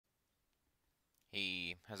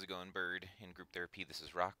How's it going, Bird? In group therapy, this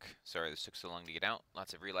is Rock. Sorry this took so long to get out.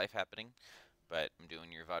 Lots of real life happening, but I'm doing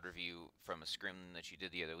your VOD review from a scrim that you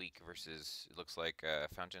did the other week versus, it looks like,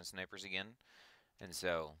 Fountain Snipers again. And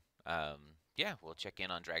so, yeah, we'll check in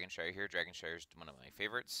on Dshire here. Dshire is one of my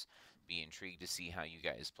favorites. Be intrigued to see how you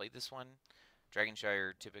guys played this one.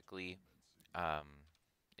 Dshire typically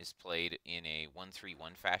is played in a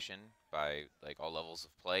 1-3-1 fashion by like all levels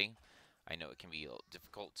of play. I know it can be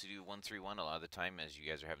difficult to do 1-3-1 a lot of the time as you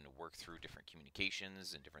guys are having to work through different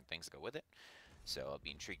communications and different things that go with it. So I'll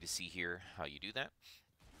be intrigued to see here how you do that.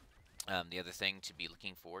 The other thing to be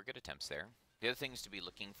looking for, good attempts there. The other things to be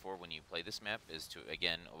looking for when you play this map is to,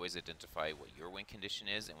 again, always identify what your win condition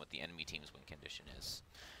is and what the enemy team's win condition is.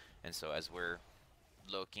 And so as we're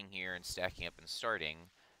looking here and stacking up and starting,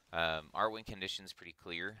 our win condition is pretty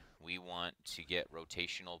clear. We want to get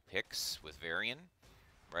rotational picks with Varian,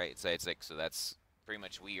 right? So it's like, so that's pretty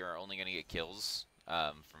much, we are only going to get kills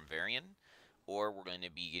from Varian, or we're going to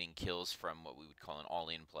be getting kills from what we would call an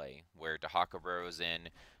all-in play, where Dshire burrows in,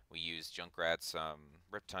 we use Junkrat's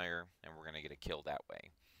Riptire, and we're going to get a kill that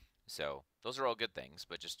way. So those are all good things,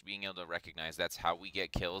 but just being able to recognize that's how we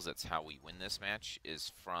get kills, that's how we win this match,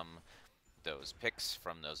 is from those picks,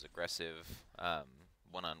 from those aggressive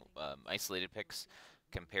isolated picks,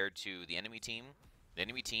 compared to the enemy team. The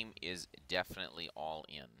enemy team is definitely all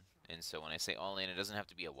in. And so when I say all in, it doesn't have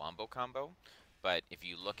to be a wombo combo. But if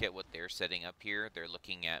you look at what they're setting up here, they're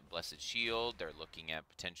looking at Blessed Shield, they're looking at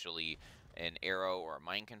potentially an arrow or a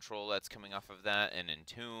mind control that's coming off of that, and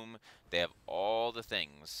Entomb. They have all the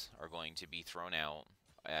things are going to be thrown out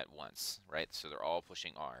at once, right? So they're all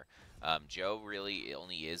pushing R. Joe really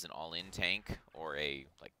only is an all-in tank or a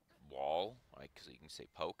like wall, like so you can say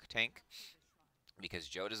poke tank, because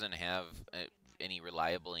Joe doesn't have any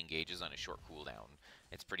reliable engages on a short cooldown.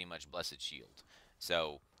 It's pretty much Blessed Shield.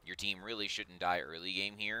 So your team really shouldn't die early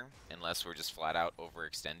game here unless we're just flat out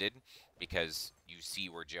overextended, because you see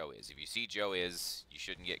where Joe is. If you see Joe is, you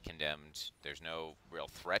shouldn't get condemned. There's no real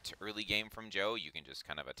threat early game from Joe. You can just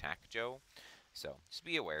kind of attack Joe. So just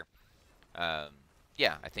be aware.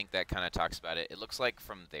 Yeah, I think that kind of talks about it. It looks like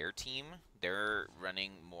from their team, they're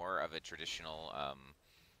running more of a traditional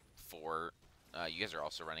four. You guys are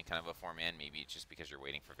also running kind of a four-man. Maybe it's just because you're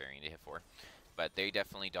waiting for Varian to hit four. But they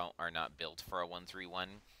definitely are not built for a 1-3-1.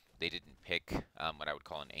 They didn't pick what I would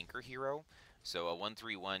call an anchor hero. So a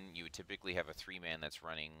 1-3-1, you would typically have a three-man that's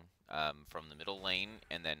running from the middle lane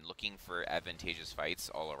and then looking for advantageous fights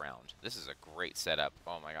all around. This is a great setup.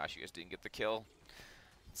 Oh my gosh, you guys didn't get the kill.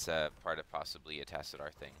 It's part of possibly a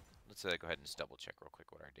Tassadar thing. Let's go ahead and just double check real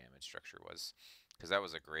quick what our damage structure was, because that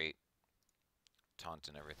was a great taunt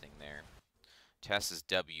and everything there. Tess's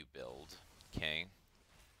W build. Okay.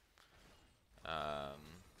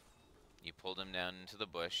 You pulled him down into the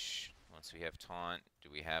bush. Once we have taunt, do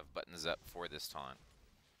we have buttons up for this taunt?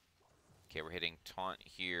 Okay, we're hitting taunt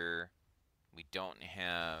here. We don't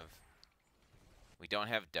have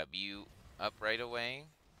W up right away.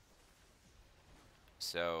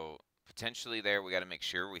 So potentially there we got to make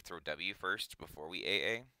sure we throw W first before we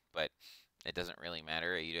AA, but it doesn't really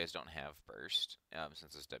matter. You guys don't have burst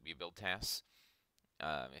since it's W build tasks.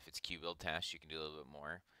 If it's Q build tasks, you can do a little bit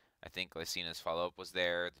more. I think Lycena's follow-up was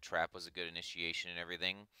there. The trap was a good initiation and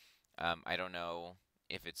everything. I don't know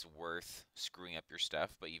if it's worth screwing up your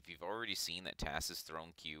stuff, but if you've already seen that Tass has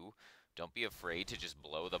thrown Q, don't be afraid to just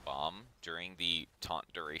blow the bomb during the taunt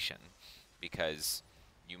duration, because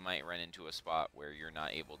you might run into a spot where you're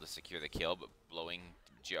not able to secure the kill, but blowing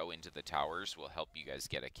Joe into the towers will help you guys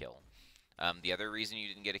get a kill. The other reason you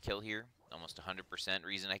didn't get a kill here, almost 100%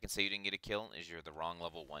 reason I can say you didn't get a kill, is you're the wrong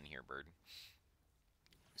level 1 here, Bird.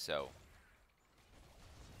 So,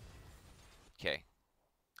 okay.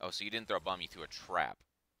 Oh, so you didn't throw a bomb, you threw a trap.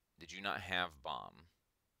 Did you not have bomb?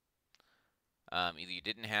 Either you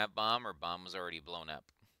didn't have bomb or bomb was already blown up.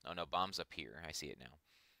 Oh no, bomb's up here. I see it now.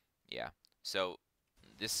 Yeah. So,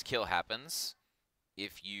 this kill happens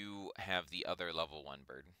if you have the other level 1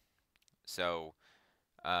 Bird. So,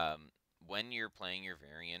 when you're playing your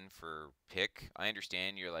Varian for pick, I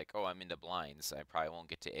understand you're like, oh, I'm into blinds. I probably won't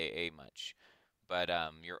get to AA much. But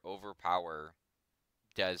your overpower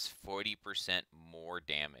does 40% more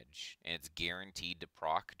damage, and it's guaranteed to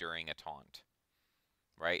proc during a taunt,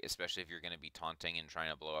 right? Especially if you're going to be taunting and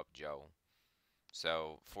trying to blow up Joe.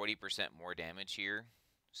 So 40% more damage here.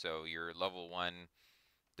 So your level 1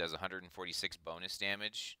 does 146 bonus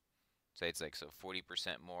damage. So it's like, so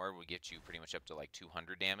 40% more will get you pretty much up to like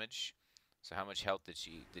 200 damage. So how much health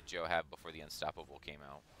did Joe have before the Unstoppable came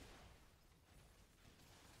out?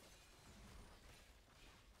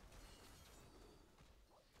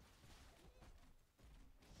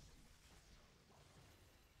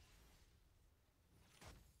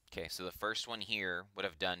 Okay, so the first one here would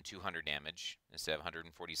have done 200 damage instead of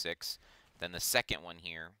 146. Then the second one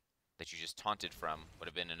here that you just taunted from would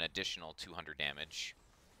have been an additional 200 damage.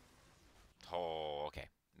 Oh, okay.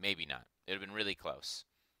 Maybe not. It would have been really close.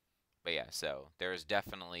 But yeah, so there is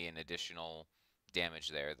definitely an additional damage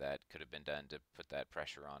there that could have been done to put that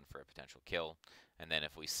pressure on for a potential kill. And then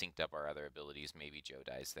if we synced up our other abilities, maybe Joe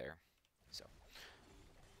dies there. So,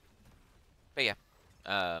 but yeah.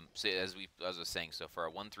 So as I was saying, so for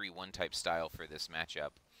a 1-3-1 type style for this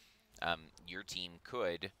matchup, your team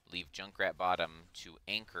could leave Junkrat bottom to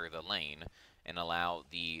anchor the lane and allow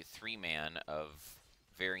the 3-man of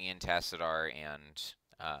Varian, Tassadar, and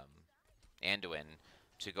Anduin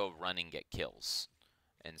to go run and get kills.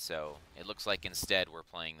 And so it looks like instead we're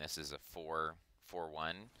playing this as a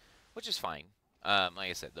 4-4-1, which is fine. Like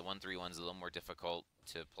I said, the 1-3-1 is a little more difficult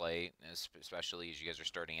to play, especially as you guys are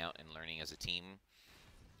starting out and learning as a team.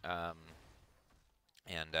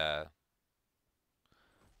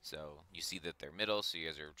 So you see that they're middle, so you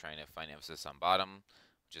guys are trying to find emphasis on bottom,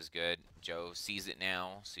 which is good. Joe sees it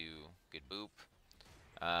now, so good boop.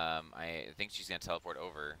 I think she's going to teleport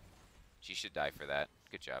over. She should die for that.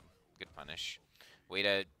 Good job. Good punish. Way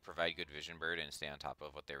to provide good vision bird and stay on top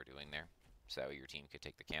of what they were doing there, so your team could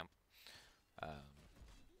take the camp.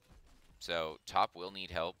 So top will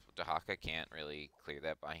need help. Dshire can't really clear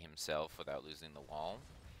that by himself without losing the wall,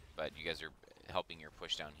 but you guys are helping your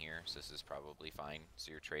push down here, so this is probably fine.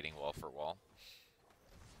 So you're trading wall for wall.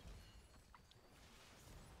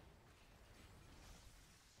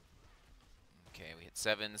 Okay, we hit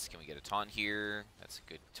 7s. Can we get a taunt here? That's a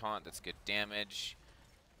good taunt. That's good damage.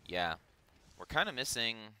 Yeah. We're kind of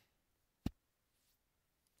missing...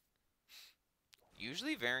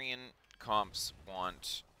 Usually variant comps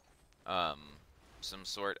want some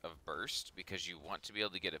sort of burst because you want to be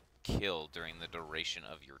able to get a kill during the duration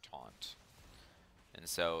of your taunt. And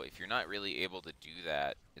so if you're not really able to do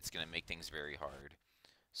that, it's going to make things very hard.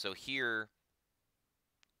 So here,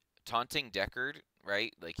 taunting Deckard,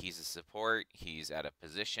 right? Like he's a support, he's at a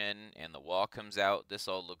position, and the wall comes out. This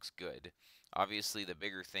all looks good. Obviously, the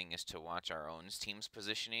bigger thing is to watch our own team's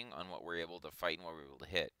positioning on what we're able to fight and what we're able to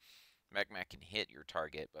hit. Magmac can hit your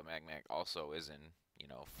target, but Magmac also is in, you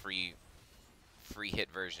know, free hit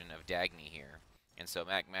version of Dagny here. And so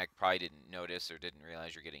Magmac probably didn't notice or didn't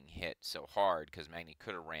realize you're getting hit so hard because Magni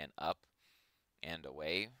could have ran up and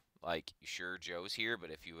away. Like, sure, Joe's here,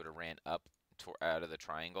 but if you would have ran up out of the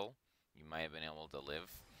triangle, you might have been able to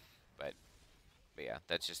live. But yeah,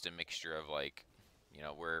 that's just a mixture of, like, you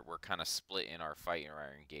know, we're kind of split in our fight or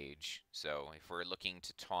our engage. So if we're looking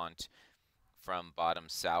to taunt from bottom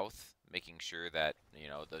south, making sure that, you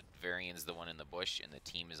know, the Varian's the one in the bush and the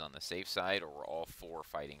team is on the safe side, or we're all four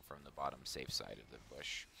fighting from the bottom safe side of the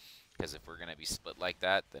bush. Because if we're going to be split like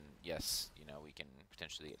that, then yes, you know, we can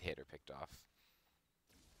potentially get hit or picked off.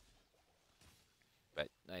 But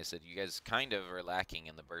like I said, you guys kind of are lacking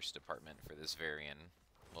in the burst department for this Varian.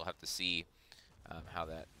 We'll have to see how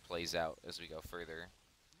that plays out as we go further.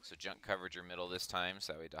 So junk coverage or middle this time,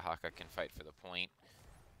 so that way Dshire can fight for the point.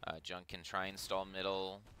 Junk can try and stall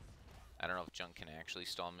middle. I don't know if Junk can actually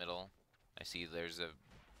stall middle. I see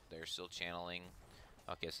they're still channeling.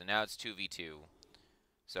 Okay, so now it's 2v2.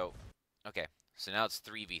 So, okay, so now it's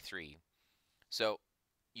 3v3. So,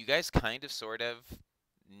 you guys kind of sort of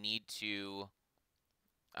need to,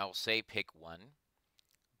 I'll say pick one,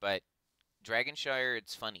 but Dshire,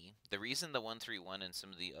 it's funny. The reason the 1-3-1 and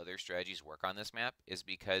some of the other strategies work on this map is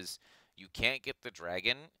because you can't get the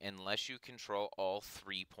dragon unless you control all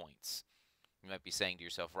 3 points. You might be saying to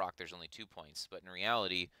yourself, Rock, there's only 2 points. But in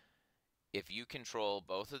reality, if you control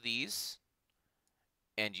both of these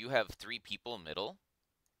and you have 3 people middle,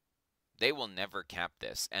 they will never cap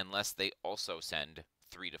this unless they also send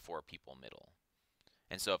 3 to 4 people middle.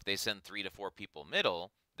 And so if they send 3 to 4 people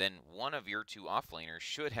middle, then one of your 2 offlaners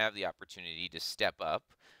should have the opportunity to step up,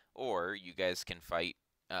 or you guys can fight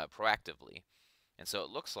proactively. And so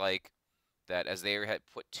it looks like that as they had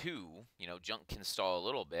put 2, you know, Junk can stall a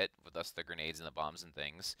little bit, with us the grenades and the bombs and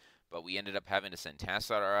things, but we ended up having to send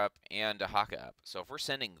Tassadar up and Dshire up. So if we're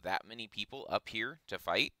sending that many people up here to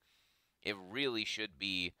fight, it really should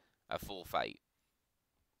be a full fight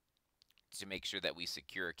to make sure that we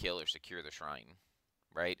secure a kill or secure the shrine,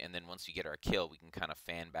 right? And then once we get our kill, we can kind of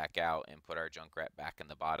fan back out and put our Junkrat back in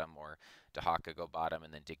the bottom, or Dshire go bottom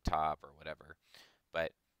and then dig top or whatever.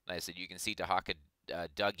 But like I said, you can see Dshire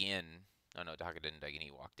dug in. Oh no, Dshire didn't dig in, he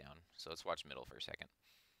walked down. So let's watch middle for a second,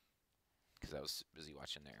 because I was busy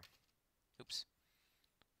watching there. Oops.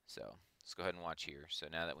 So let's go ahead and watch here. So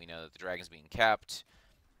now that we know that the dragon's being capped,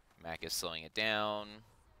 Mac is slowing it down,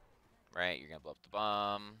 right? You're going to blow up the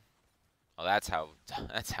bomb. Oh, that's how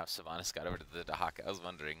Sylvanas got over to the Dahaka. I was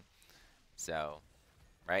wondering. So,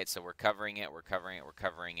 right, so we're covering it, we're covering it, we're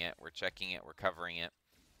covering it, we're checking it, we're covering it.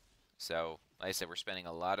 So, like I said, we're spending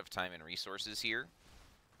a lot of time and resources here.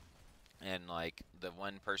 And, like, the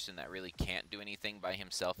one person that really can't do anything by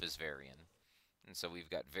himself is Varian. And so we've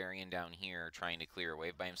got Varian down here trying to clear a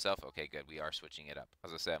wave by himself. Okay, good, we are switching it up.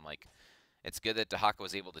 As I said, I'm like, it's good that Dahaka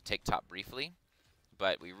was able to take top briefly,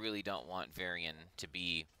 but we really don't want Varian to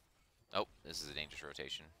be... Oh, this is a dangerous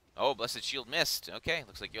rotation. Oh, Blessed Shield missed. Okay,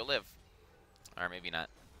 looks like you'll live. Or maybe not.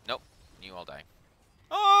 Nope, you all die.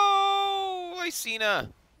 Oh, Lysina!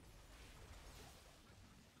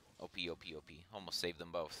 OP, OP, OP. Almost saved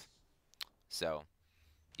them both. So,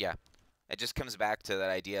 yeah. It just comes back to that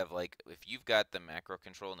idea of, like, if you've got the macro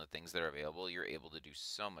control and the things that are available, you're able to do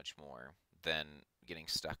so much more than getting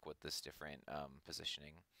stuck with this different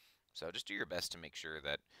positioning. So just do your best to make sure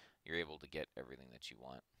that you're able to get everything that you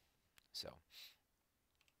want. So,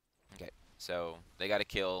 okay. So they got a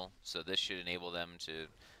kill, so this should enable them to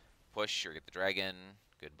push or get the dragon.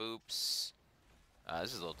 Good boops.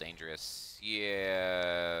 This is a little dangerous.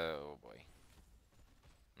 Yeah, oh boy.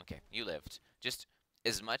 Okay, you lived. Just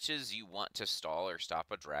as much as you want to stall or stop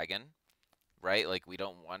a dragon, right? Like, we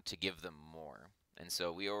don't want to give them more. And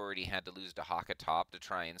so we already had to lose Dahaka top to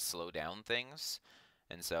try and slow down things.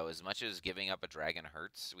 And so as much as giving up a dragon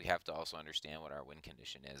hurts, we have to also understand what our win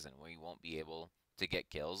condition is. And we won't be able to get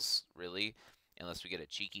kills, really, unless we get a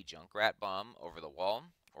cheeky Junkrat bomb over the wall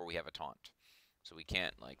or we have a taunt. So we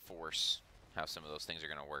can't, like, force how some of those things are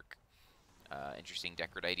going to work. Interesting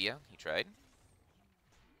Deckard idea. He tried.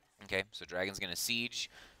 Okay, so Dragon's going to siege.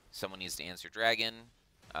 Someone needs to answer Dragon.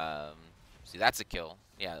 See, that's a kill.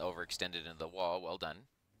 Yeah, overextended into the wall. Well done.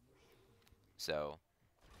 So,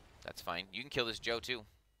 that's fine. You can kill this Joe, too.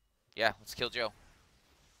 Yeah, let's kill Joe.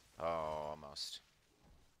 Oh, almost.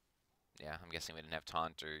 Yeah, I'm guessing we didn't have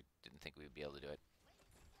taunt or didn't think we would be able to do it.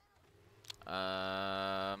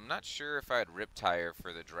 I'm not sure if I'd Riptire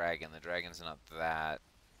for the Dragon. The Dragon's not that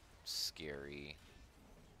scary.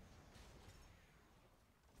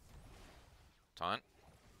 Taunt.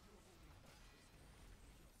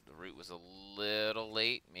 The route was a little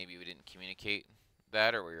late. Maybe we didn't communicate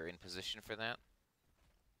that, or we were in position for that.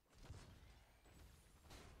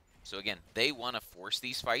 So again, they want to force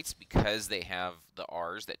these fights because they have the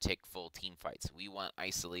Rs that take full team fights. We want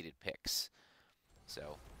isolated picks.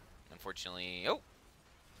 So, unfortunately... Oh!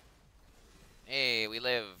 Hey, we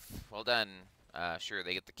live. Well done. Sure,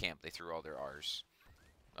 they get the camp. They threw all their Rs.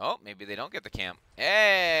 Oh, maybe they don't get the camp.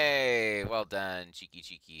 Hey! Well done. Cheeky,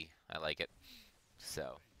 cheeky. I like it.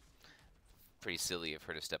 So, pretty silly of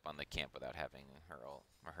her to step on the camp without having her ult,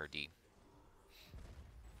 or her D.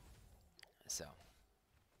 So.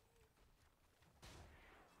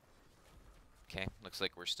 Okay, looks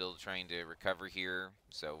like we're still trying to recover here.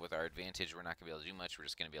 So with our advantage, we're not going to be able to do much. We're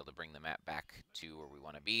just going to be able to bring the map back to where we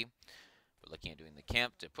want to be. We're looking at doing the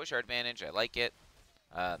camp to push our advantage. I like it.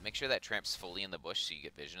 Make sure that trap's fully in the bush so you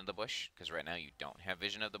get vision of the bush, because right now you don't have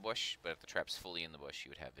vision of the bush, but if the trap's fully in the bush,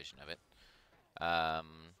 you would have vision of it.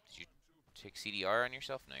 Did you take CDR on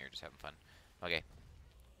yourself? No, you're just having fun. Okay.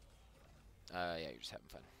 Yeah, you're just having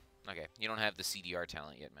fun. Okay, you don't have the CDR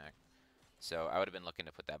talent yet, Mac. So I would have been looking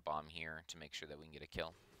to put that bomb here to make sure that we can get a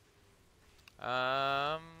kill.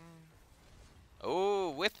 Oh,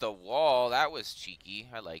 with the wall. That was cheeky.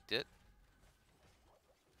 I liked it.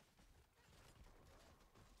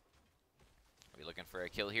 Are we looking for a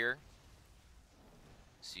kill here?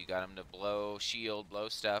 So you got him to blow shield, blow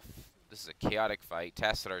stuff. This is a chaotic fight.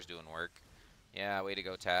 Tassitar's doing work. Yeah, way to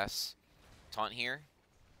go, Tass. Taunt here.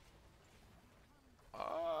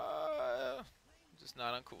 Just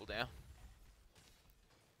not on cooldown.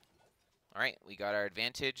 Alright, we got our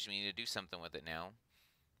advantage. We need to do something with it now.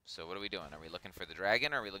 So what are we doing? Are we looking for the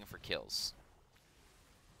dragon or are we looking for kills?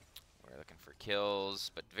 We're looking for kills,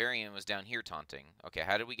 but Varian was down here taunting. Okay,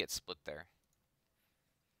 how did we get split there?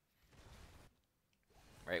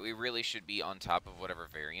 Right, we really should be on top of whatever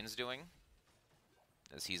Varian's doing,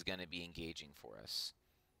 as he's going to be engaging for us.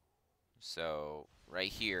 So, right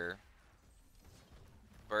here,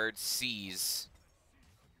 Bird sees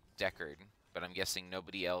Deckard, but I'm guessing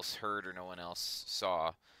nobody else heard or no one else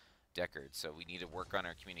saw Deckard. So we need to work on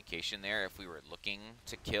our communication there if we were looking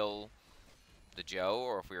to kill the Joe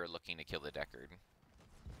or if we were looking to kill the Deckard.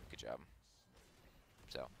 Good job.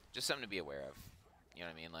 So, just something to be aware of. You know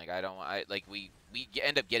what I mean? Like, we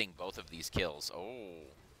end up getting both of these kills. Oh.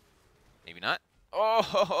 Maybe not.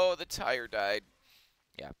 Oh, the tire died.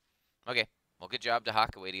 Yeah. Okay. Well, good job,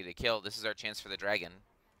 Dahaka, waiting to kill. This is our chance for the dragon.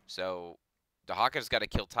 So, Dahaka's got to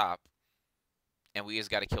kill top, and we just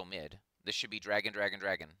got to kill mid. This should be dragon, dragon,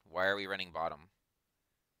 dragon. Why are we running bottom?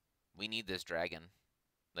 We need this dragon.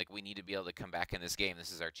 Like, we need to be able to come back in this game.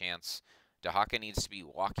 This is our chance. Dshire needs to be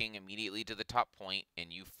walking immediately to the top point,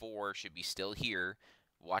 and you 4 should be still here,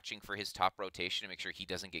 watching for his top rotation to make sure he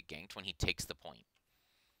doesn't get ganked when he takes the point.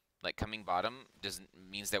 Like, coming bottom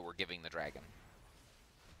means that we're giving the dragon.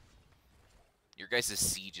 Your guys'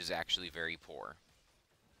 siege is actually very poor.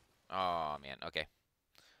 Oh, man. Okay.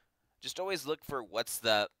 Just always look for what's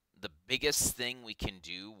the biggest thing we can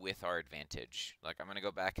do with our advantage. Like, I'm going to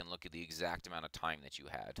go back and look at the exact amount of time that you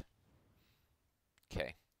had.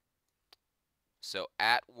 Okay. So,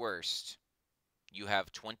 at worst, you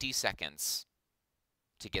have 20 seconds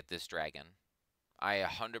to get this dragon. I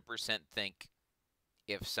 100% think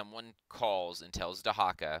if someone calls and tells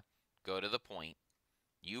Dshire, go to the point,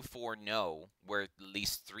 you 4 know where at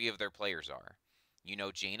least 3 of their players are. You know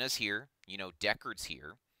Jaina's here, you know Deckard's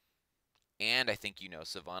here, and I think you know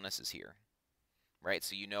Sylvanas is here. Right?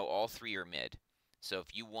 So you know all 3 are mid. So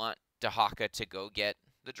if you want Dshire to go get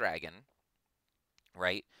the dragon,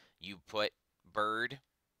 right, you put Bird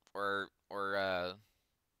or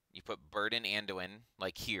you put Bird and Anduin,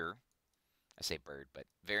 like here. I say Bird, but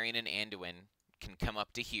Varian and Anduin can come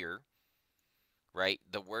up to here, right?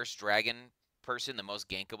 The worst dragon person, the most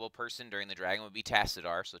gankable person during the dragon would be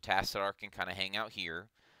Tassadar, so Tassadar can kind of hang out here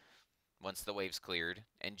once the wave's cleared,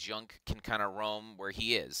 and Junk can kind of roam where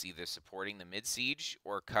he is, either supporting the mid-siege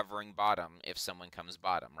or covering bottom if someone comes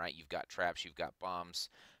bottom, right? You've got traps, you've got bombs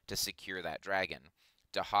to secure that dragon.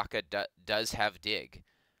 Dshire does have dig,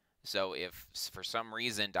 so if for some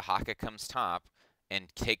reason Dshire comes top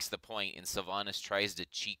and takes the point and Sylvanas tries to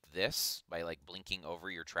cheek this by like blinking over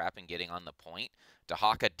your trap and getting on the point,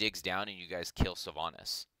 Dshire digs down and you guys kill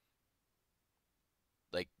Sylvanas.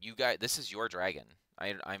 Like, you guys, this is your dragon.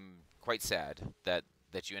 I'm quite sad that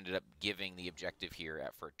you ended up giving the objective here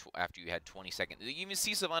after you had 20 seconds. You even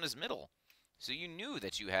see Sylvanas middle, so you knew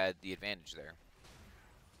that you had the advantage there.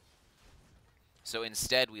 So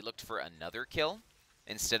instead, we looked for another kill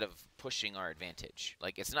instead of pushing our advantage.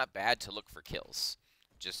 Like, it's not bad to look for kills.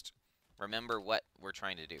 Just remember what we're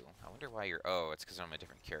trying to do. I wonder why you're... Oh, it's because I'm a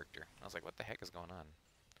different character. I was like, what the heck is going on?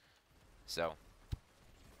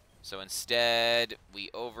 So instead, we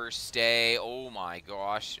overstay. Oh my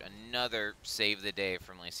gosh, another save the day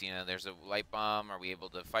from Lysina. There's a light bomb. Are we able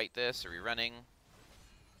to fight this? Are we running?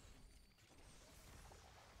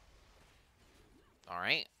 All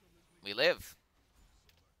right, we live.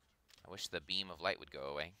 I wish the beam of light would go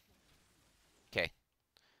away. Okay,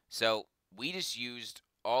 so we just used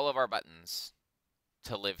all of our buttons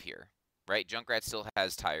to live here, right? Junkrat still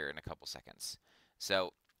has Tire in a couple seconds.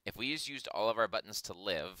 So if we just used all of our buttons to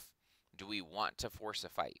live, do we want to force a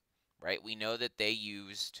fight, right? We know that they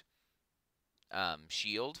used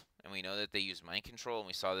shield, and we know that they used mind control, and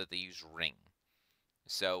we saw that they used ring.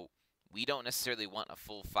 So we don't necessarily want a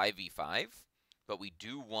full 5v5, but we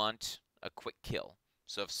do want a quick kill.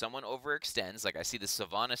 So if someone overextends, like I see the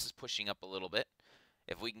Sylvanas is pushing up a little bit,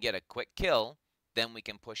 if we can get a quick kill, then we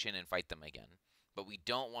can push in and fight them again. But we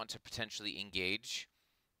don't want to potentially engage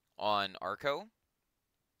on Arco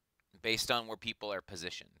based on where people are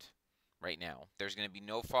positioned right now. There's going to be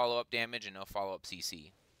no follow-up damage and no follow-up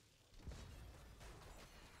CC.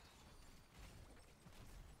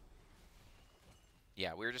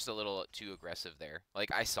 Yeah, we were just a little too aggressive there.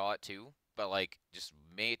 Like, I saw it too, but like, just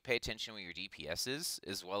pay attention where your DPS is,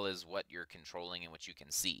 as well as what you're controlling and what you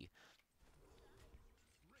can see.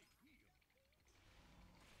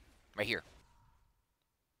 Right here.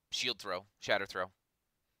 Shield throw, shatter throw.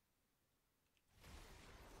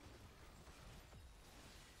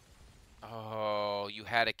 Oh, you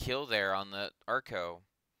had a kill there on the Arco.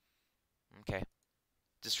 Okay.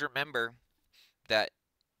 Just remember that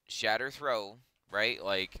shatter throw, right?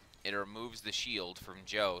 Like, it removes the shield from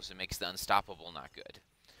Joe, so it makes the unstoppable not good.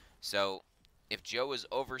 So if Joe is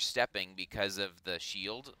overstepping because of the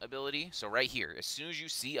shield ability, so right here, as soon as you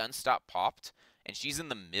see unstop popped, and she's in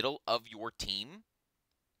the middle of your team,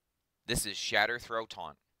 this is shatter throw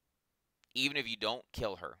taunt. Even if you don't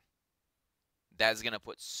kill her, that's going to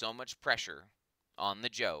put so much pressure on the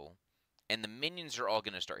Joe, and the minions are all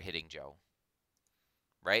going to start hitting Joe,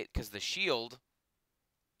 right? Because the shield,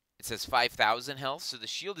 it says 5,000 health, so the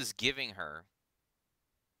shield is giving her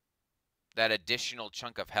that additional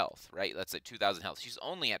chunk of health, right? That's at 2,000 health. She's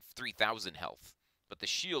only at 3,000 health, but the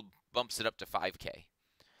shield bumps it up to 5k.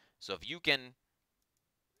 So if you can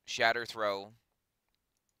shatter throw,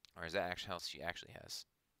 or is that actual health she actually has?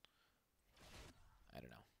 I don't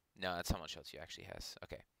know. No, that's how much health she actually has.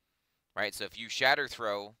 Okay. Right, so if you shatter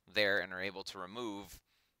throw there and are able to remove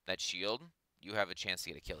that shield, you have a chance to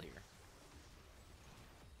get a kill here.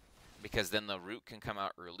 because then the root can come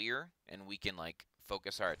out earlier, and we can, like,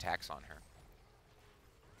 focus our attacks on her.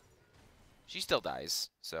 She still dies,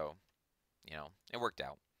 so, you know, it worked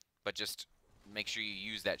out. But just make sure you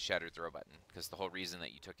use that Shattered Throw button, because the whole reason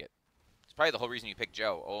that you took it. It's probably the whole reason you picked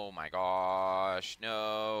Joe. Oh my gosh,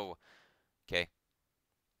 no. Okay.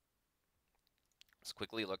 Let's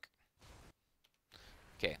quickly look.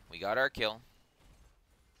 Okay, we got our kill.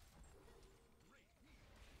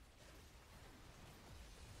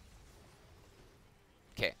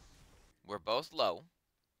 Okay, we're both low.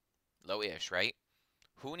 Low-ish, right?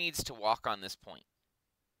 Who needs to walk on this point?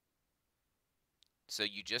 So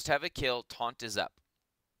you just have a kill, taunt is up.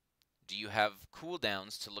 Do you have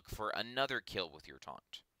cooldowns to look for another kill with your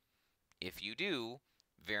taunt? If you do,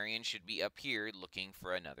 Varian should be up here looking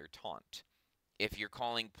for another taunt. If you're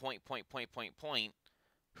calling point,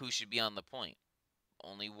 who should be on the point?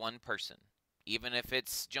 Only one person. Even if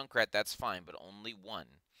it's Junkrat, that's fine, but only one.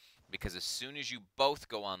 Because as soon as you both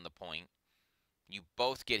go on the point, you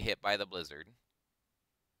both get hit by the blizzard.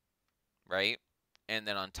 Right? And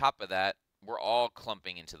then on top of that, we're all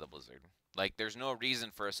clumping into the blizzard. Like, there's no reason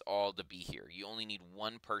for us all to be here. You only need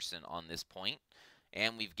one person on this point,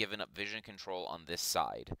 and we've given up vision control on this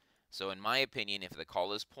side. So in my opinion, if the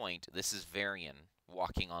call is point, this is Varian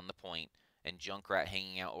walking on the point, and Junkrat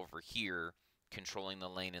hanging out over here, controlling the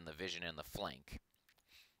lane and the vision and the flank.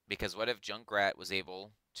 Because what if Junkrat was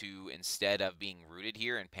able to, instead of being rooted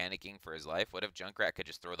here and panicking for his life, what if Junkrat could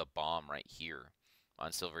just throw the bomb right here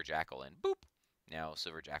on Silver Jackal, and boop! Now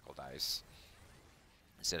Silver Jackal dies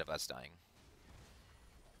instead of us dying.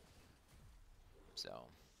 So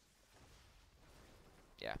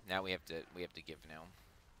yeah, now we have to give now.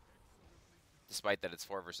 Despite that it's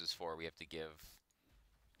 4 versus 4, we have to give.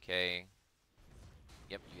 Okay.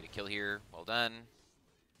 Yep, you get a kill here. Well done.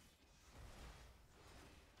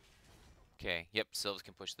 Okay, yep, Sylvs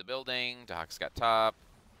can push the building. Dahak's got top.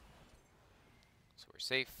 So we're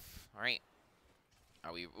safe. Alright.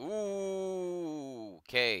 Are we... Ooh!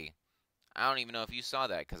 Okay. I don't even know if you saw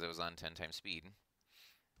that because it was on 10 times speed.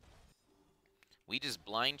 We just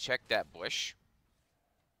blind checked that bush.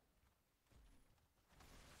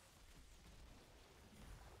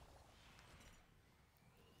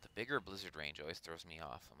 The bigger blizzard range always throws me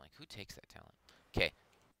off. I'm like, who takes that talent? Okay,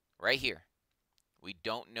 right here. We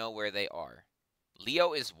don't know where they are.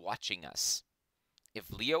 Leo is watching us.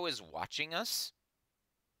 If Leo is watching us,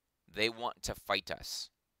 they want to fight us,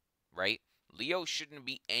 right? Leo shouldn't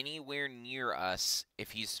be anywhere near us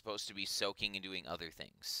if he's supposed to be soaking and doing other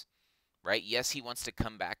things, right? Yes, he wants to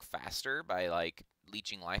come back faster by, like,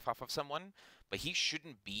 leeching life off of someone, but he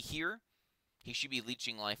shouldn't be here. He should be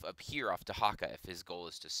leeching life up here off Dahaka if his goal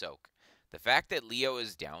is to soak. The fact that Leo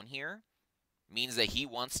is down here means that he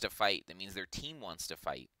wants to fight. That means their team wants to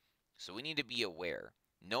fight. So we need to be aware.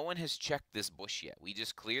 No one has checked this bush yet. We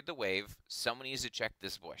just cleared the wave. Someone needs to check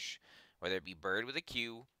this bush, whether it be Bird with a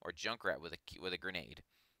Q or Junkrat with a grenade.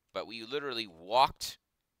 But we literally walked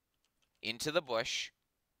into the bush,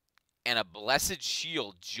 and a blessed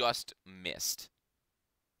shield just missed.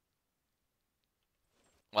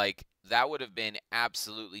 Like, that would have been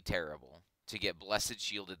absolutely terrible to get blessed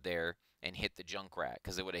shielded there and hit the Junkrat,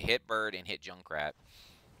 because it would have hit Bird and hit Junkrat,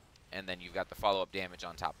 and then you've got the follow-up damage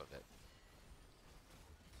on top of it.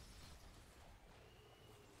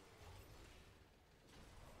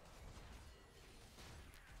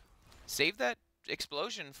 Save that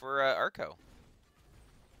explosion for Arco.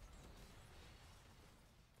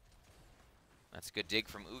 That's a good dig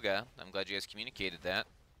from Uga. I'm glad you guys communicated that.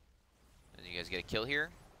 Did you guys get a kill here?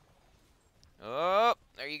 Oh,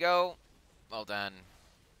 there you go. Well done.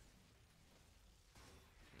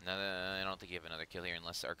 I don't think you have another kill here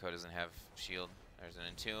unless Arco doesn't have shield. There's an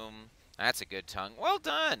Entomb. That's a good tongue. Well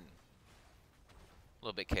done. A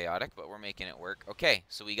little bit chaotic, but we're making it work. Okay,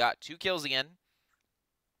 so we got 2 kills again.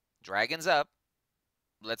 Dragon's up.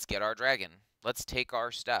 Let's get our dragon. Let's take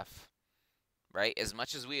our stuff. Right? As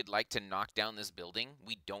much as we'd like to knock down this building,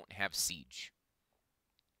 we don't have siege.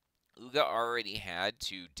 Uga already had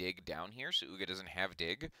to dig down here, so Uga doesn't have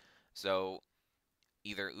dig. So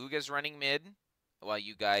either Uga's running mid while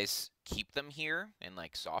you guys keep them here and,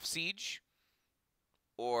 like, soft siege,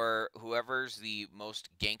 or whoever's the most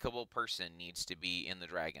gankable person needs to be in the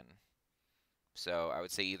dragon. So I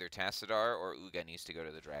would say either Tassadar or Uga needs to go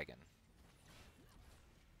to the dragon.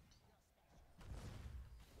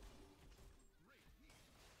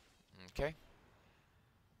 Okay.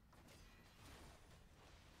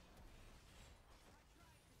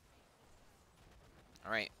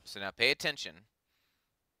 Alright, so now pay attention.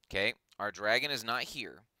 Okay, our dragon is not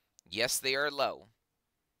here. Yes, they are low.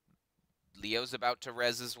 Leo's about to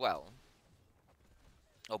res as well.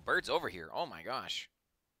 Oh, Bird's over here. Oh my gosh.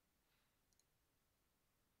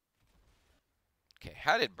 Okay,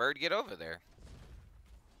 how did Bird get over there?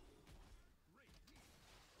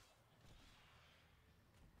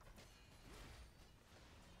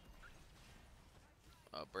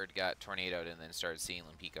 Oh, Bird got tornadoed and then started seeing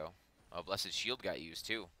Limpico. Oh, Blessed Shield got used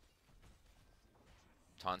too.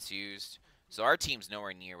 Taunts used. So our team's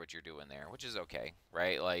nowhere near what you're doing there, which is okay,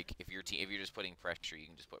 right? Like if you're just putting pressure, you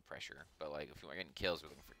can just put pressure. But like if we're getting kills, we're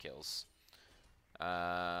looking for kills.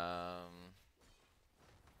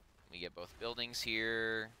 We get both buildings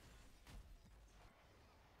here.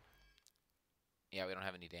 Yeah, we don't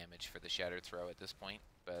have any damage for the Shattered Throw at this point,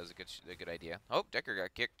 but it was a good idea. Oh, Decker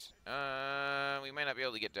got kicked. We might not be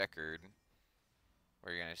able to get Deckered.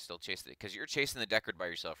 We're gonna still chase it because you're chasing the Deckard by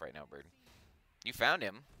yourself right now, Bird. You found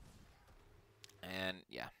him, and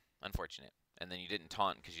yeah, unfortunate. And then you didn't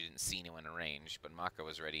taunt because you didn't see anyone in range, but Maka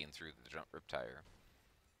was ready and threw the jump Riptire.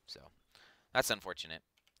 So that's unfortunate.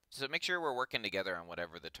 So make sure we're working together on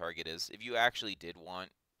whatever the target is. If you actually did want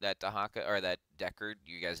that Dahaka or that Deckard,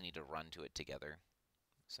 you guys need to run to it together.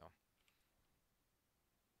 So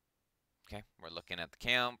okay, we're looking at the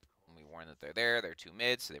camp. We warn that they're there. They're 2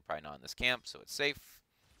 mid, so they're probably not in this camp, so it's safe.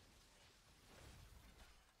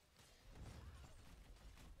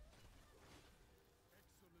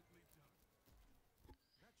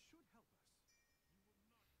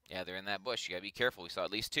 Yeah, they're in that bush. You gotta be careful. We saw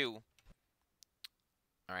at least 2.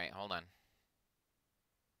 All right, hold on.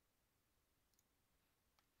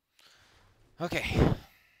 Okay.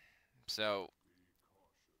 So,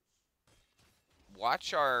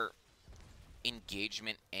 watch our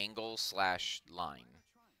engagement angle / line.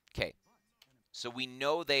 Okay. So we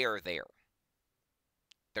know they are there.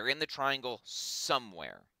 They're in the triangle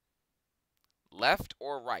somewhere. Left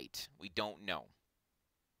or right, we don't know.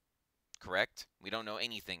 Correct? We don't know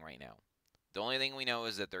anything right now. The only thing we know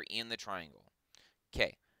is that they're in the triangle.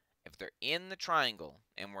 Okay. If they're in the triangle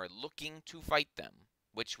and we're looking to fight them,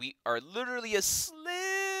 which we are literally a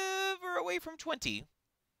sliver away from 20,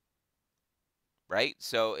 right?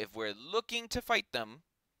 So if we're looking to fight them,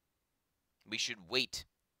 we should wait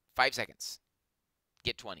 5 seconds.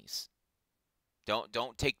 Get 20s.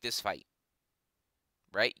 Don't take this fight.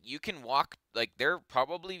 Right? You can walk, like they're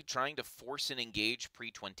probably trying to force an engage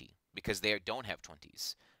pre-20 because they don't have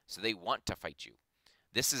 20s. So they want to fight you.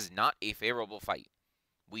 This is not a favorable fight.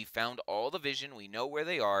 We found all the vision. We know where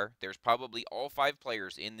they are. There's probably all 5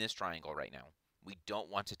 players in this triangle right now. We don't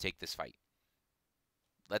want to take this fight.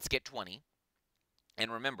 Let's get 20. And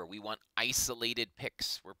remember, we want isolated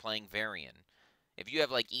picks. We're playing Varian. If you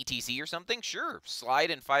have like ETC or something, sure, slide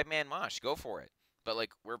and 5-man mosh. Go for it. But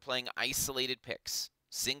like we're playing isolated picks.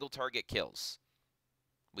 Single target kills.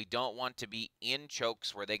 We don't want to be in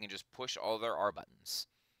chokes where they can just push all their R buttons.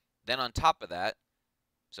 Then on top of that,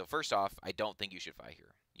 so first off, I don't think you should fight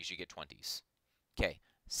here. You should get 20s. Okay,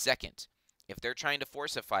 second, if they're trying to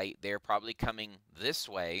force a fight, they're probably coming this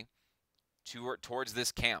way towards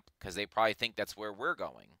this camp because they probably think that's where we're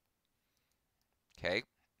going. Okay,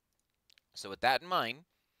 so with that in mind,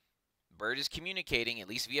 Bird is communicating, at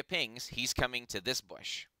least via pings, he's coming to this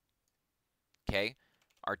bush. Okay,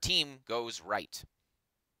 our team goes right.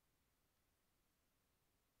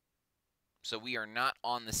 So we are not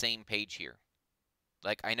on the same page here.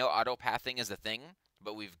 Like, I know auto-pathing is a thing,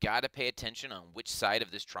 but we've got to pay attention on which side of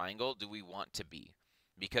this triangle do we want to be.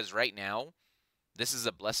 Because right now, this is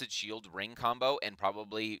a Blessed Shield ring combo and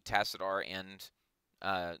probably Tassadar and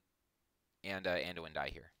Anduin die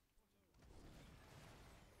here.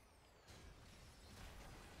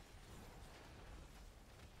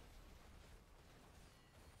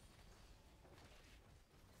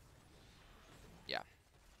 Yeah.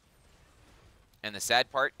 And the sad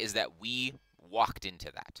part is that we walked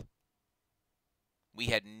into that. We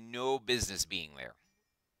had no business being there.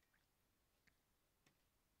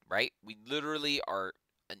 Right? We literally are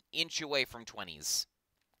an inch away from 20s.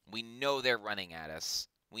 We know they're running at us.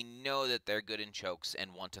 We know that they're good in chokes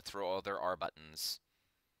and want to throw all their R buttons.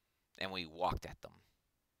 And we walked at them.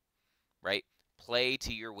 Right? Play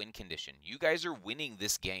to your win condition. You guys are winning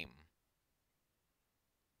this game.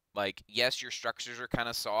 Like, yes, your structures are kind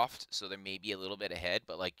of soft, so they may be a little bit ahead,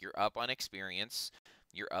 but like you're up on experience,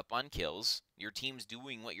 you're up on kills, your team's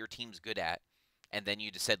doing what your team's good at, and then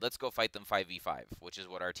you just said, let's go fight them 5v5, which is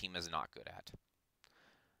what our team is not good at.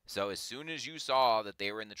 So as soon as you saw that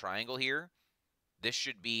they were in the triangle here, this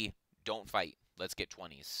should be, don't fight, let's get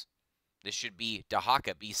 20s. This should be,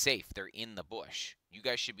 Dahaka, be safe, they're in the bush. You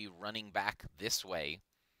guys should be running back this way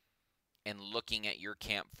and looking at your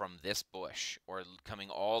camp from this bush or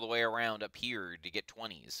coming all the way around up here to get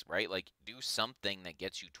 20s, right? Like, do something that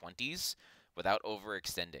gets you 20s without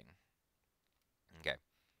overextending. Okay.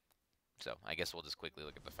 So I guess we'll just quickly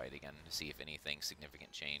look at the fight again to see if anything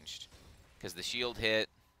significant changed. Because the shield hit,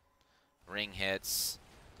 ring hits,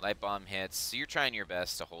 light bomb hits. So you're trying your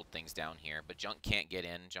best to hold things down here. But Junk can't get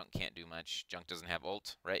in. Junk can't do much. Junk doesn't have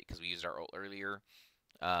ult, right? Because we used our ult earlier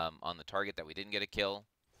on the target that we didn't get a kill.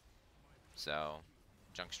 So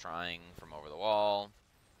Junk's trying from over the wall.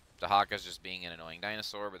 Dahaka's just being an annoying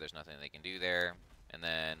dinosaur, but there's nothing they can do there. And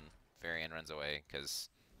then Varian runs away because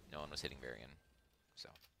no one was hitting Varian. So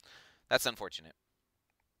that's unfortunate.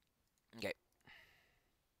 Okay.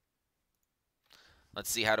 Let's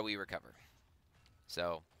see, how do we recover?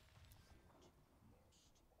 So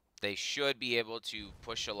they should be able to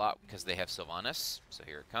push a lot because they have Sylvanas. So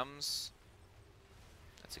here it comes.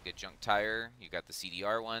 That's a good Junk tire. You got the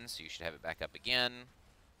CDR one, so you should have it back up again.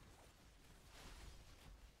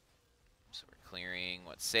 So we're clearing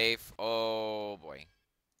what's safe. Oh, boy.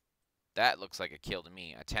 That looks like a kill to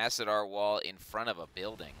me. A Tassadar wall in front of a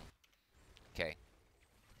building. Okay.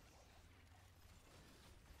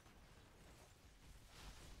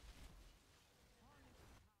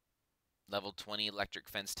 Level 20 electric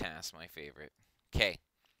fence task, my favorite. Okay.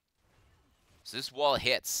 So this wall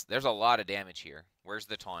hits. There's a lot of damage here. Where's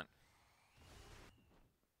the taunt?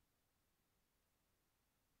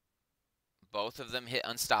 Both of them hit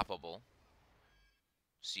unstoppable.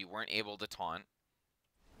 So you weren't able to taunt.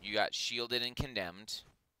 You got shielded and condemned.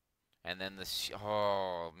 And then the...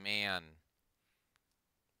 oh, man.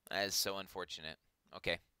 That is so unfortunate.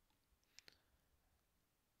 Okay.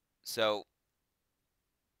 So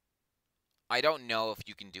I don't know if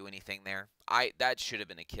you can do anything there. That should have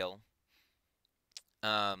been a kill.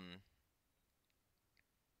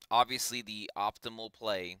 Obviously the optimal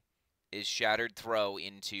play is Shattered Throw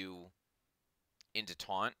into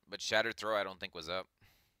taunt, but Shattered Throw I don't think was up.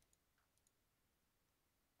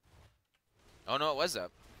 Oh no, it was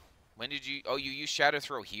up. When did you... oh, you used Shattered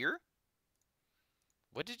Throw here?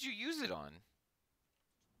 What did you use it on?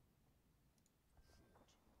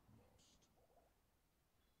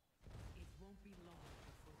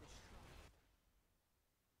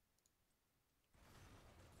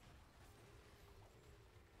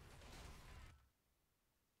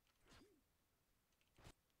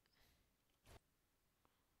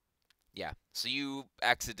 Yeah, so you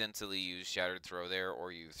accidentally used Shattered Throw there,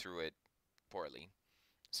 or you threw it poorly.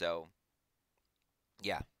 So,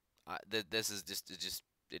 yeah, this is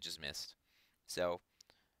it just missed. So,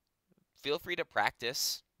 feel free to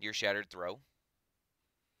practice your Shattered Throw,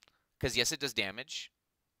 because yes, it does damage,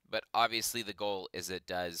 but obviously the goal is it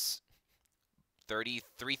does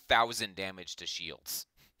 33,000 damage to shields.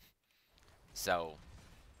 So,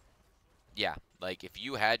 yeah, like if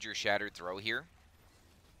you had your Shattered Throw here,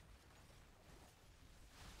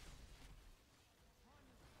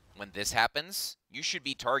 when this happens, you should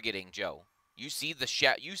be targeting Joe. You see the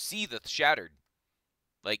Shattered.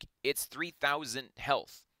 Like, it's 3,000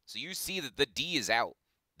 health. So you see that the D is out.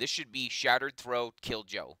 This should be Shattered Throw, kill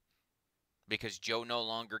Joe. Because Joe no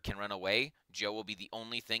longer can run away. Joe will be the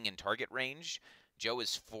only thing in target range. Joe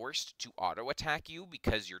is forced to auto-attack you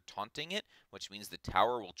because you're taunting it, which means the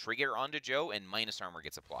tower will trigger onto Joe and minus armor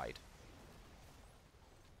gets applied.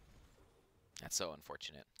 That's so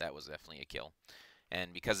unfortunate. That was definitely a kill.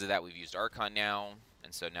 And because of that, we've used Archon now,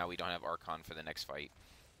 and so now we don't have Archon for the next fight.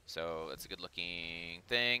 So that's a good-looking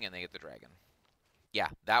thing, and they get the dragon. Yeah,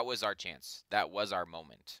 that was our chance. That was our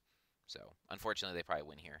moment. So, unfortunately, they probably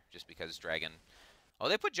win here, just because dragon... oh,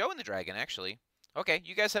 they put Joe in the dragon, actually. Okay,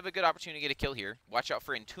 you guys have a good opportunity to get a kill here. Watch out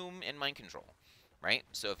for Entomb and Mind Control, right?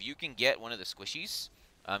 So if you can get one of the squishies,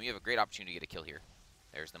 you have a great opportunity to get a kill here.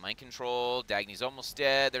 There's the Mind Control. Dagny's almost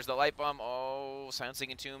dead. There's the Light Bomb. Oh, Silencing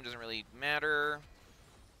Entomb doesn't really matter.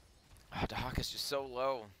 Oh, Dahaka's just so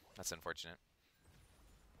low. That's unfortunate.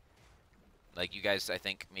 Like, you guys, I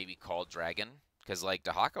think, maybe called Dragon. Because, like,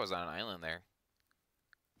 Dahaka was on an island there.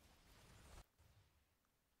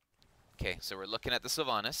 Okay, so we're looking at the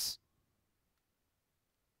Sylvanas.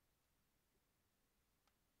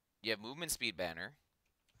 You have movement speed banner.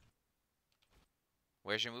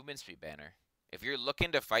 Where's your movement speed banner? If you're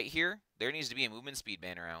looking to fight here, there needs to be a movement speed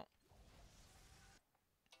banner out.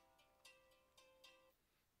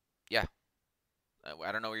 Yeah.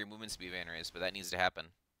 I don't know where your movement speed banner is, but that needs to happen.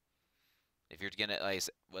 If you're gonna, like,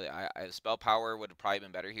 spell power would have probably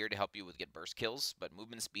been better here to help you with get burst kills, but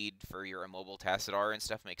movement speed for your immobile Tassadar and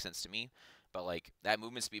stuff makes sense to me. But like that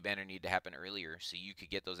movement speed banner needed to happen earlier, so you could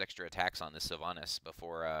get those extra attacks on this Sylvanas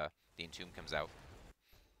before the Entomb comes out.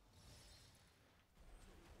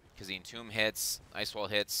 Because the Entomb hits, Ice Wall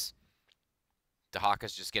hits,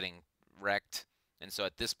 Dahaka's just getting wrecked, and so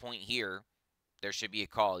at this point here, there should be a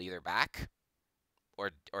call either back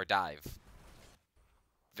or dive.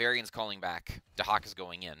 Varian's calling back. Dahaka's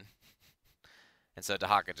going in. And so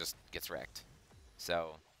Dahaka just gets wrecked.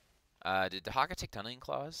 So, did Dahaka take Tunneling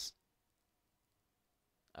Claws?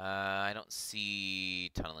 I don't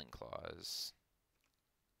see Tunneling Claws.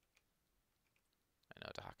 I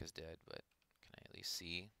know Dahaka's dead, but can I at least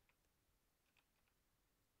see?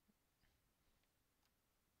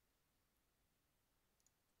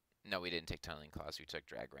 No, we didn't take Tunneling Claws. We took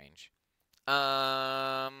Drag Range.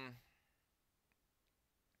 I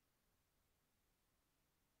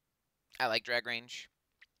like Drag Range.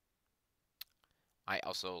 I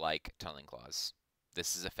also like Tunneling Claws.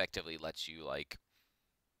 This is effectively lets you, like,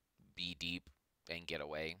 be deep and get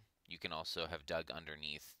away. You can also have dug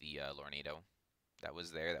underneath the Lornado that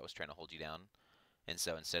was there, that was trying to hold you down. And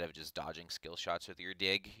so instead of just dodging skill shots with your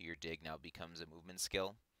dig now becomes a movement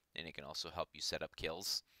skill. And it can also help you set up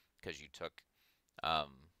kills, because you took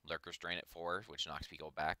Lurker's Drain at 4, which knocks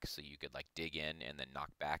people back, so you could, like, dig in and then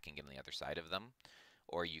knock back and get on the other side of them.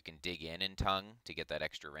 Or you can dig in and tongue to get that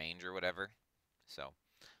extra range or whatever. So,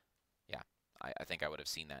 yeah, I think I would have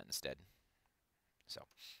seen that instead. So,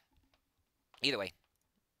 either way,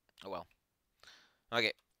 oh well.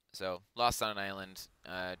 Okay, so lost on an island.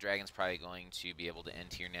 Dragon's probably going to be able to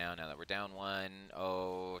end here now that we're down 1.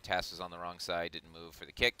 Oh, Tass was on the wrong side, didn't move for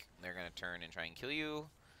the kick. They're going to turn and try and kill you.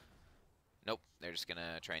 Nope, they're just going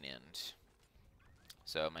to try and end.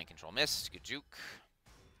 So, Mind Control missed. Good juke.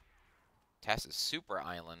 Tass is super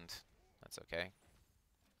island. That's okay.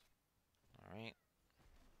 Alright.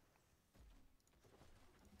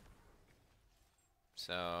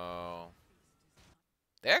 So,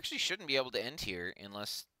 they actually shouldn't be able to end here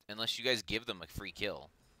unless you guys give them a free kill.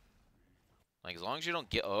 Like, as long as you don't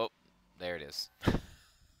get... Oh, there it is.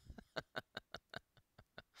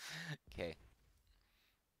 Okay.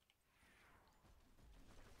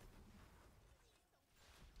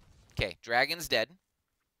 Okay, Dragon's dead.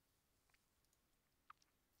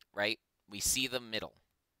 Right? We see the middle.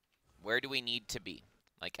 Where do we need to be?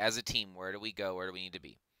 Like, as a team, where do we go? Where do we need to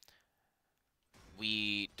be?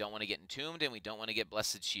 We don't want to get Entombed, and we don't want to get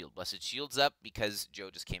Blessed Shield. Blessed Shield's up because Joe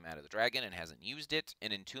just came out of the Dragon and hasn't used it,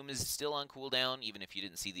 and Entomb is still on cooldown, even if you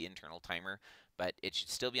didn't see the internal timer, but it should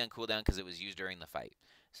still be on cooldown because it was used during the fight.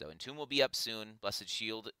 So Entomb will be up soon, Blessed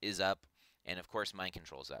Shield is up, and of course Mind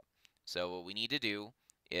Control's up. So what we need to do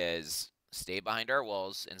is stay behind our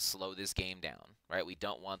walls and slow this game down, right? We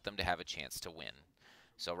don't want them to have a chance to win.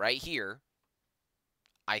 So right here,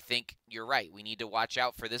 I think you're right. We need to watch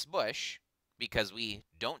out for this bush because we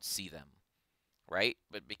don't see them, right?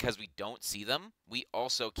 But because we don't see them, we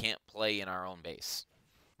also can't play in our own base,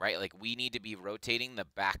 right? Like, we need to be rotating the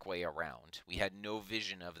back way around. We had no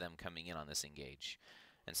vision of them coming in on this engage.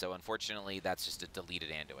 And so, unfortunately, that's just a deleted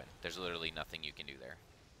Anduin. There's literally nothing you can do there.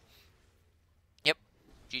 Yep,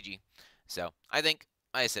 GG. So, I think,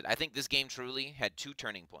 like I said, I think this game truly had 2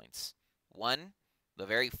 turning points. One, the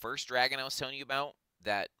very first dragon I was telling you about,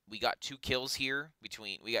 that we got 2 kills here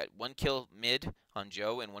we got 1 kill mid on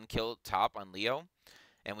Joe and 1 kill top on Leo,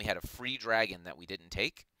 and we had a free dragon that we didn't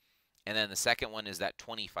take. And then the second one is that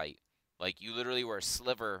 20 fight. Like, you literally were a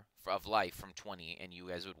sliver of life from 20, and you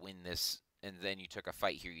guys would win this, and then you took a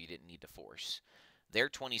fight here you didn't need to force. Their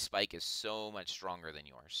 20 spike is so much stronger than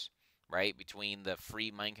yours, right? Between the free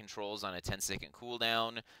mind controls on a 10-second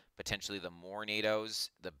cooldown, potentially the Mornados,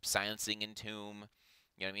 the silencing Entomb.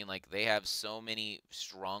 You know what I mean? Like, they have so many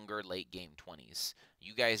stronger late game 20s.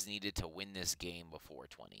 You guys needed to win this game before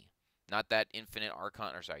 20. Not that Infinite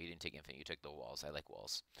Archon, or sorry, you didn't take Infinite, you took the walls. I like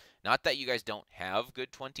walls. Not that you guys don't have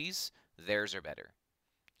good 20s, theirs are better.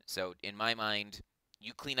 So, in my mind,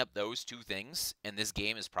 you clean up those 2 things, and this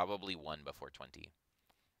game is probably won before 20.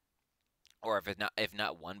 Or if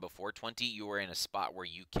not won before 20, you are in a spot where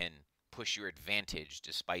you can push your advantage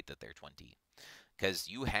despite that they're 20. Because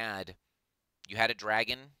you had a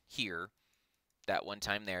dragon here that one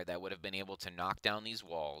time there that would have been able to knock down these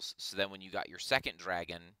walls, so then when you got your second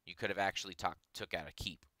dragon, you could have actually took out a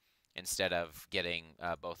keep instead of getting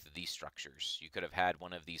both of these structures. You could have had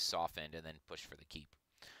one of these softened and then pushed for the keep.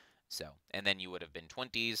 So, and then you would have been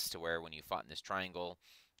 20s to where when you fought in this triangle,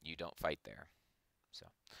 you don't fight there. So,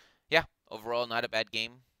 yeah, overall, not a bad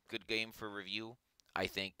game. Good game for review. I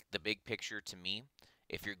think the big picture to me,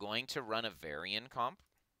 if you're going to run a Varian comp,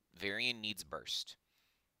 Varian needs burst.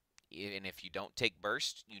 And if you don't take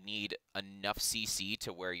burst, you need enough CC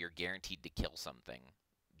to where you're guaranteed to kill something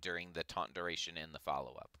during the taunt duration and the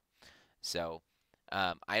follow-up. So,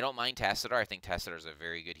 I don't mind Tassadar. I think Tassadar is a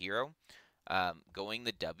very good hero. Going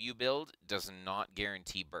the W build does not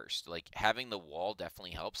guarantee burst. Like, having the wall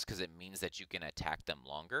definitely helps because it means that you can attack them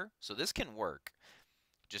longer. So this can work.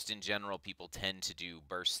 just in general, people tend to do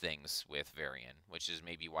burst things with Varian, which is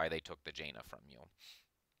maybe why they took the Jaina from you,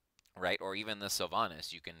 right? Or even the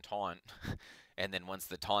Sylvanas, you can taunt, and then once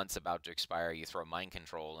the taunt's about to expire, you throw mind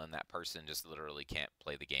control, and that person just literally can't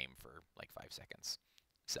play the game for like 5 seconds.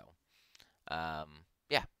 So,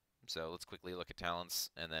 yeah. So let's quickly look at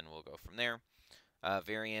talents, and then we'll go from there.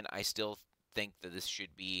 Varian, I still think that this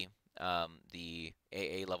should be the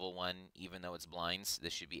AA level 1, even though it's blinds.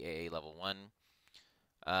 This should be AA level 1.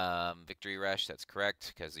 Victory Rush, that's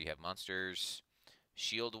correct, because you have monsters.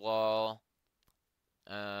 Shield Wall,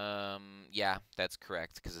 yeah, that's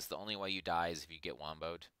correct, because it's the only way you die is if you get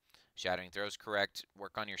womboed. Shattering Throw is correct.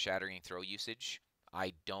 Work on your Shattering Throw usage.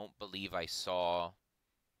 I don't believe I saw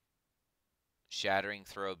Shattering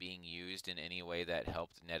Throw being used in any way that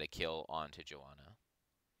helped net a kill onto Joanna.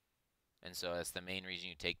 And so that's the main reason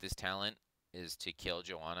you take this talent, is to kill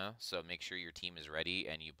Joanna, so make sure your team is ready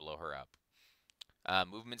and you blow her up.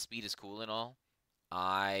 Movement speed is cool and all.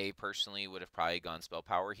 I personally would have probably gone Spell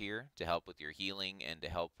Power here to help with your healing and to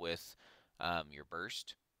help with your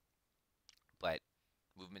burst. But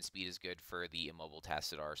movement speed is good for the immobile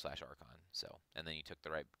Tassadar / Archon. So, and then you took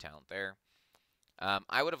the right talent there.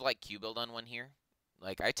 I would have liked Q build on one here.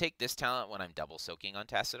 Like, I take this talent when I'm double soaking on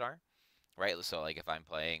Tassadar, right? So, like, if I'm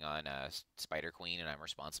playing on Spider Queen and I'm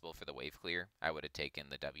responsible for the wave clear, I would have taken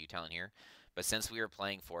the W talent here. But since we were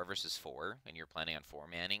playing 4 versus 4, and you're planning on 4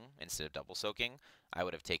 manning instead of double soaking, I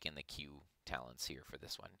would have taken the Q talents here for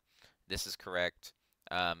this one. This is correct.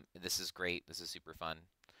 This is great. This is super fun.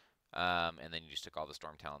 And then you just took all the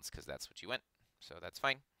storm talents because that's what you went. So that's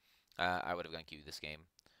fine. I would have gone Q this game.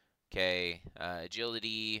 Okay,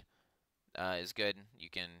 agility is good. You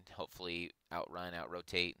can hopefully outrun,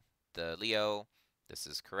 outrotate the Leo. This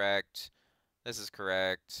is correct. This is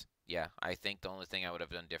correct. Yeah, I think the only thing I would have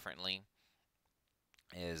done differently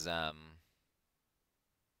is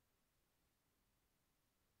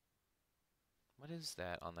what is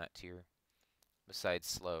that on that tier besides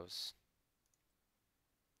slows?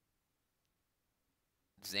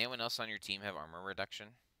 Does anyone else on your team have armor reduction?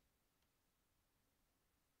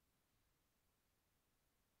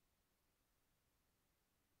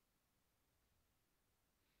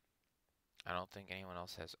 I don't think anyone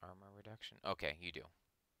else has armor reduction. Okay, you do.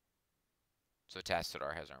 So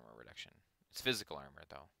Tassadar has armor reduction. It's physical armor,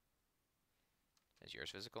 though. Is yours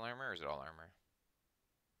physical armor, or is it all armor?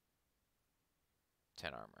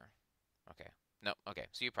 10 armor. Okay. No, okay,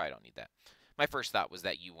 so you probably don't need that. My first thought was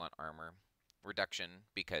that you want armor reduction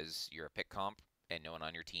because you're a pick comp, and no one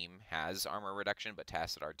on your team has armor reduction, but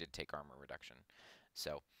Tassadar did take armor reduction.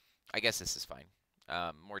 So I guess this is fine.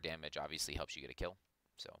 More damage obviously helps you get a kill,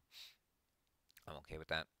 so I'm okay with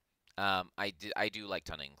that. I do like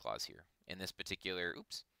Tunneling Claws here. In this particular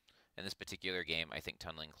game, I think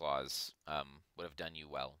Tunneling Claws would have done you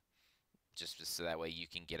well. Just so that way you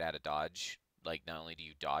can get out of dodge. Like, not only do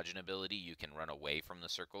you dodge an ability, you can run away from the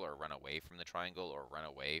circle or run away from the triangle or run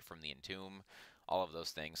away from the entomb. All of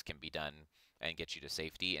those things can be done and get you to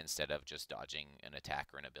safety instead of just dodging an attack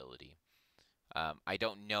or an ability. I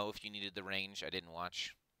don't know if you needed the range. I didn't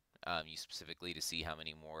watch you specifically to see how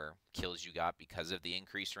many more kills you got because of the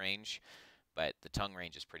increased range, but the tongue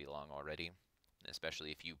range is pretty long already,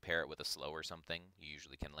 especially if you pair it with a slow or something. You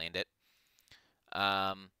usually can land it.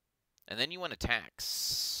 And then you want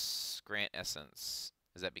attacks. Grant Essence.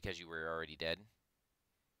 Is that because you were already dead?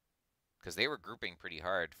 Because they were grouping pretty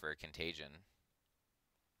hard for a Contagion.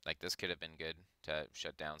 Like, this could have been good to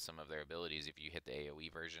shut down some of their abilities if you hit the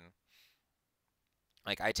AoE version.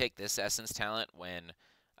 Like, I take this Essence talent when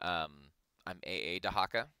I'm AA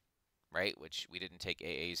Dahaka, right? Which we didn't take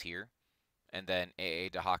AAs here. And then AA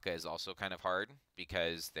Dahaka is also kind of hard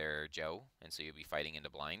because they're Joe, and so you'll be fighting into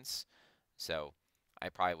blinds. So I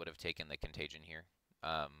probably would have taken the Contagion here.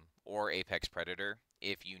 Or Apex Predator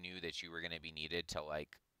if you knew that you were going to be needed to, like,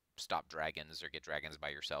 stop dragons or get dragons by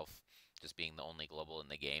yourself. Just being the only global in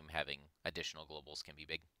the game, having additional globals can be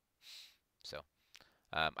big. So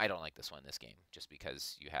I don't like this one this game, just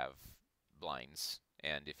because you have blinds,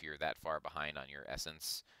 and if you're that far behind on your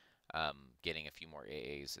essence, getting a few more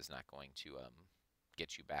AAs is not going to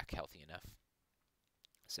get you back healthy enough.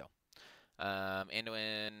 So,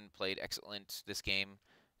 Anduin played excellent this game,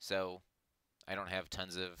 so I don't have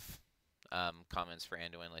tons of comments for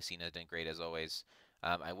Anduin. Lysina did great as always.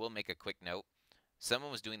 I will make a quick note.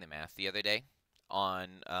 Someone was doing the math the other day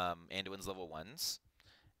on Anduin's level 1s,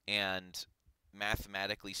 and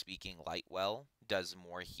mathematically speaking, Lightwell does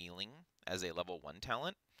more healing as a level 1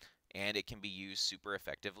 talent, and it can be used super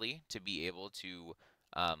effectively to be able to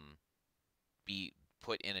be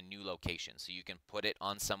put in a new location. So you can put it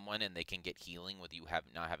on someone and they can get healing with you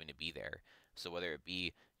not having to be there. So whether it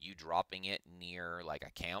be you dropping it near like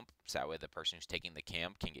a camp, so that way the person who's taking the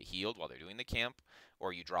camp can get healed while they're doing the camp,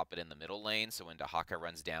 or you drop it in the middle lane, so when Dshire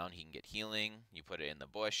runs down, he can get healing. You put it in the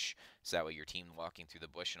bush, so that way your team walking through the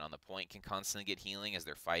bush and on the point can constantly get healing as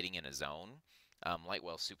they're fighting in a zone.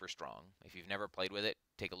 Lightwell's super strong. If you've never played with it,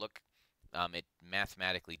 take a look. It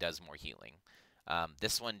mathematically does more healing.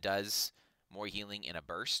 This one does more healing in a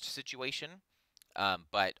burst situation,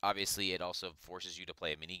 but obviously it also forces you to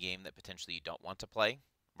play a mini game that potentially you don't want to play,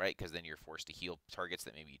 right? Because then you're forced to heal targets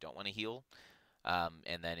that maybe you don't want to heal.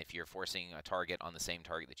 And then if you're forcing a target on the same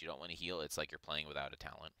target that you don't want to heal, it's like you're playing without a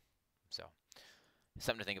talent. So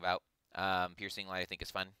something to think about. Piercing Light I think is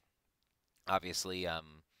fun. Obviously,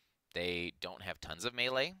 they don't have tons of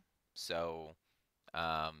melee, so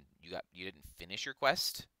you didn't finish your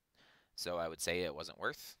quest. So I would say it wasn't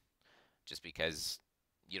worth, just because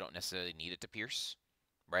you don't necessarily need it to pierce,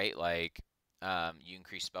 right? Like, you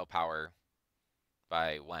increase spell power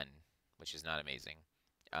by 1, which is not amazing.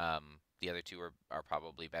 The other two are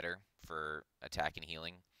probably better for attack and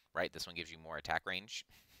healing, right? This one gives you more attack range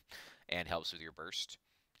and helps with your burst,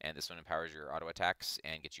 and this one empowers your auto attacks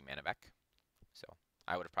and gets you mana back. So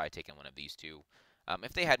I would have probably taken one of these two.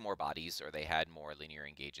 If they had more bodies or they had more linear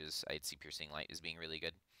engages, I'd see Piercing Light as being really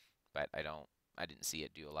good, but I didn't see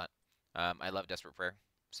it do a lot. I love Desperate Prayer,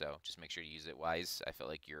 so just make sure to use it wise. I felt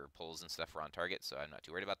like your pulls and stuff were on target, so I'm not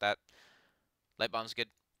too worried about that. Light Bomb's good.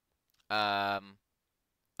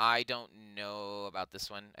 I don't know about this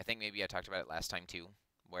one. I think maybe I talked about it last time too,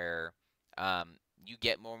 where you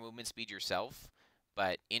get more movement speed yourself,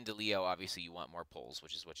 but into Leo, obviously you want more pulls,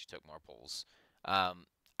 which is what you took more pulls.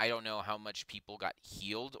 I don't know how much people got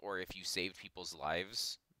healed or if you saved people's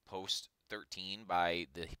lives post 13 by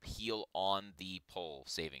the heal on the pull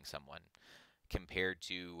saving someone, compared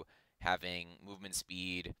to having movement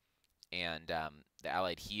speed and the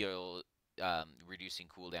allied heal reducing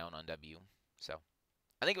cooldown on W. So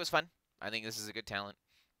I think it was fun. I think this is a good talent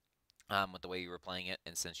with the way you were playing it,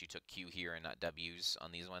 and since you took Q here and not W's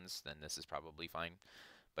on these ones, then this is probably fine.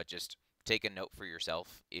 But just take a note for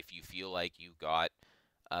yourself if you feel like you got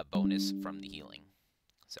a bonus from the healing.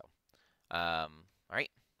 So, all right.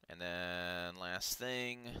 And then last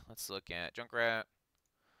thing, let's look at Junkrat.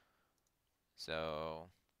 So,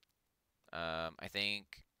 I think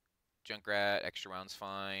Junkrat, extra round's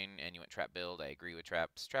fine, and you went trap build. I agree with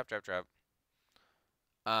traps. Trap, trap, trap.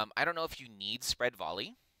 I don't know if you need spread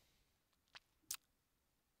volley.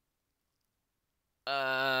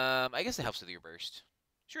 I guess it helps with your burst.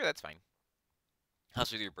 Sure, that's fine.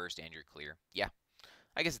 Helps with your burst and your clear. Yeah,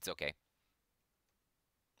 I guess it's okay.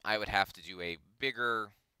 I would have to do a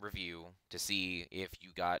bigger review to see if you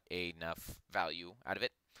got enough value out of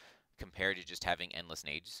it compared to just having endless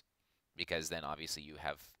nades, because then obviously you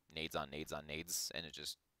have nades on nades on nades, and it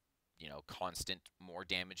just, you know, constant more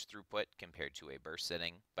damage throughput compared to a burst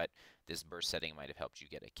setting. But this burst setting might have helped you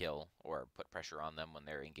get a kill or put pressure on them when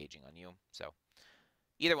they're engaging on you. So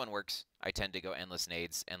either one works. I tend to go endless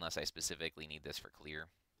nades unless I specifically need this for clear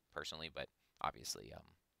personally, but obviously,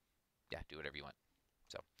 yeah, do whatever you want.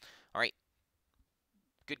 So, all right.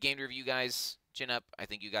 Good game to review, guys. Chin up. I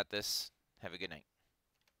think you got this. Have a good night.